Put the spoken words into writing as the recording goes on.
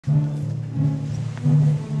You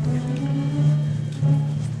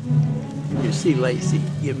see Lacy,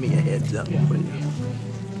 give me a heads up, will you?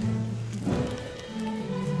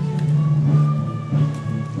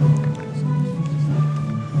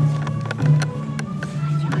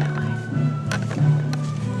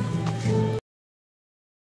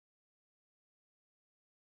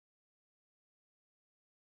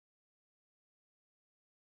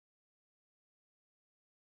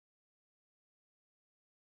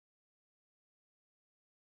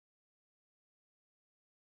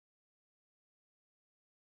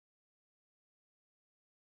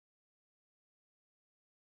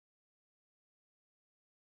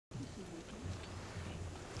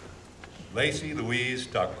 Lacy Louise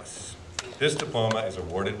Douglas. This diploma is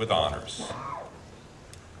awarded with honors.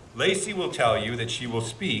 Lacy will tell you that she will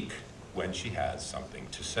speak when she has something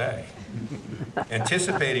to say.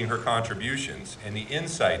 Anticipating her contributions and the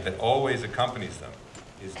insight that always accompanies them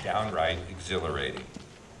is downright exhilarating.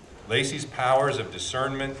 Lacy's powers of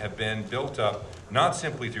discernment have been built up not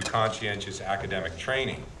simply through conscientious academic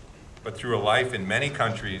training, but through a life in many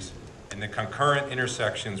countries and the concurrent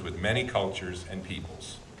intersections with many cultures and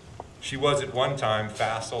peoples. She was at one time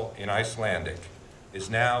facile in Icelandic, is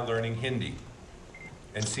now learning Hindi,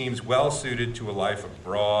 and seems well suited to a life of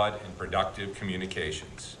broad and productive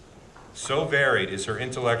communications. So varied is her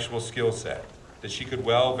intellectual skill set that she could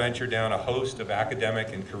well venture down a host of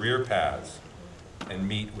academic and career paths and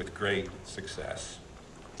meet with great success.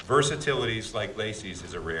 Versatilities like Lacy's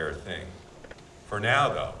is a rare thing. For now,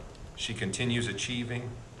 though, she continues achieving,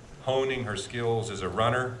 honing her skills as a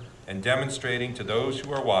runner, and demonstrating to those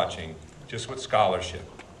who are watching just what scholarship,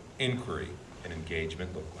 inquiry, and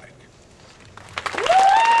engagement look like.